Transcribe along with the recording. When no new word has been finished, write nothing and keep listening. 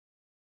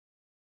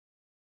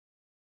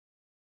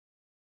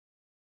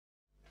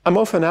I'm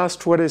often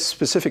asked what is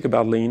specific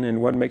about Lean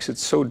and what makes it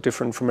so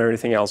different from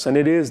everything else, and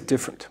it is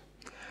different.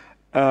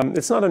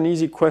 It's not an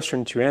easy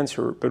question to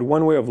answer, but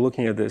one way of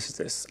looking at this is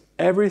this.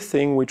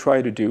 Everything we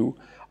try to do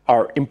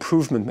are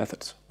improvement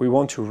methods. We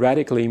want to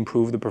radically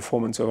improve the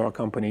performance of our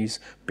companies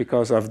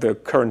because of the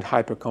current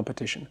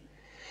hyper-competition.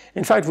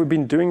 In fact, we've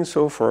been doing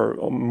so for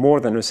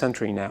more than a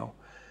century now.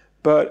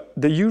 But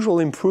the usual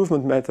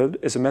improvement method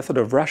is a method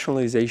of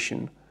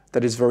rationalization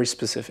that is very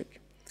specific.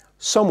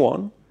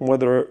 Someone,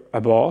 whether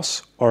a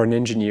boss or an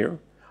engineer,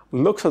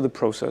 looks at the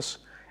process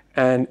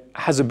and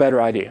has a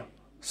better idea.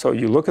 So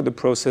you look at the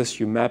process,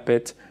 you map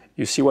it,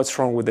 you see what's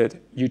wrong with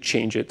it, you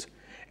change it,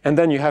 and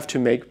then you have to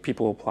make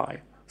people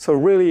apply. So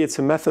really it's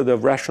a method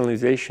of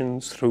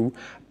rationalization through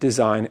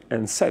design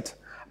and set.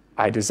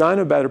 I design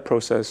a better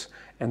process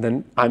and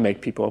then I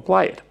make people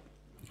apply it.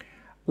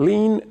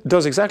 Lean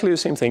does exactly the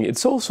same thing.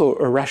 It's also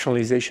a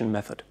rationalization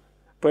method,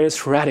 but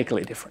it's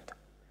radically different.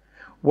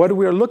 What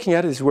we're looking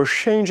at is we're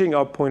changing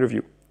our point of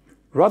view.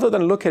 Rather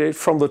than look at it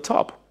from the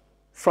top,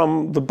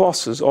 from the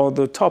bosses or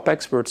the top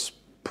experts'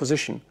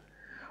 position,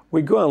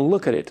 we go and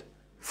look at it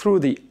through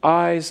the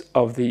eyes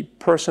of the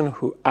person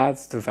who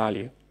adds the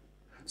value.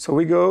 So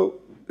we go,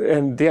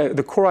 and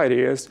the core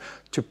idea is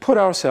to put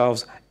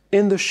ourselves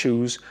in the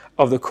shoes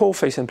of the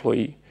coalface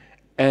employee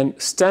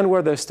and stand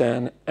where they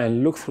stand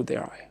and look through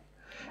their eye.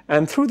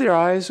 And through their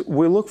eyes,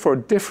 we look for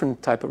a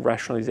different type of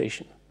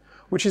rationalization,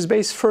 which is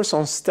based first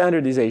on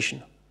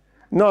standardization.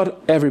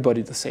 Not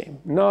everybody the same,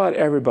 not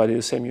everybody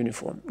the same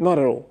uniform, not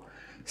at all.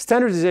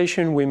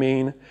 Standardization, we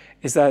mean,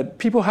 is that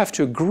people have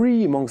to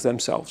agree amongst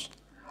themselves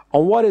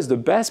on what is the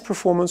best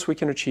performance we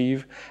can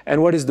achieve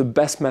and what is the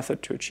best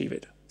method to achieve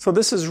it. So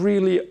this is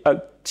really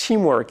a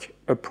teamwork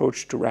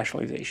approach to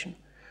rationalization.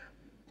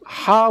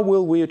 How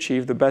will we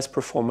achieve the best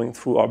performing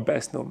through our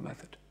best known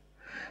method?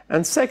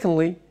 And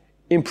secondly,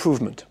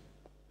 improvement.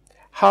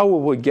 How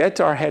will we get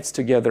our heads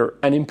together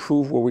and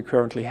improve what we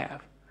currently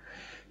have?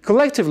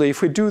 Collectively,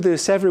 if we do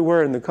this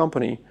everywhere in the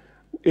company,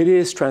 it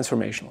is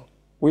transformational.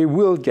 We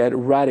will get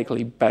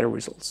radically better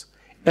results.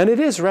 And it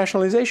is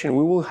rationalization.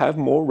 We will have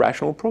more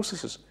rational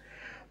processes.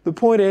 The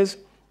point is,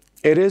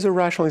 it is a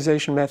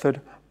rationalization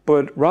method,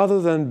 but rather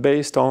than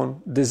based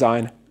on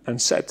design and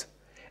set,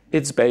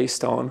 it's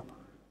based on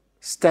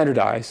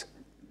standardize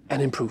and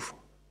improve.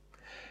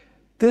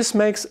 This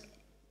makes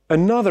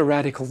another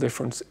radical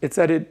difference. It's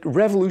that it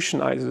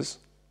revolutionizes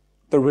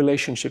the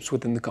relationships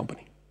within the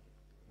company.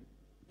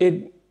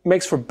 It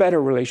makes for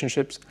better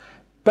relationships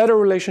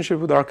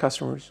with our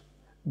customers,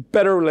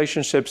 better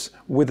relationships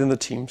within the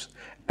teams,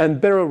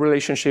 and better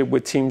relationship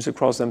with teams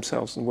across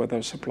themselves and with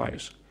their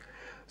suppliers.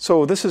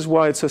 So this is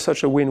why it's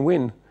such a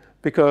win-win,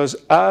 because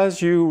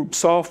as you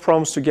solve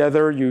problems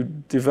together, you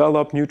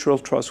develop mutual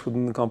trust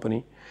within the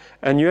company,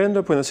 and you end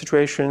up in a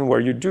situation where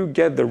you do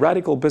get the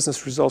radical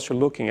business results you're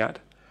looking at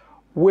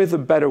with a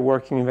better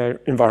working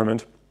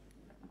environment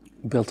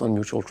built on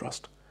mutual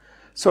trust.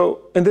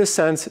 So in this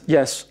sense,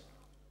 yes,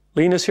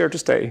 Lean is here to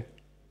stay,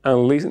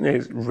 and Lean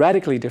is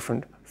radically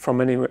different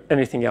from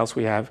anything else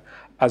we have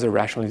as a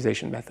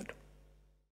rationalization method.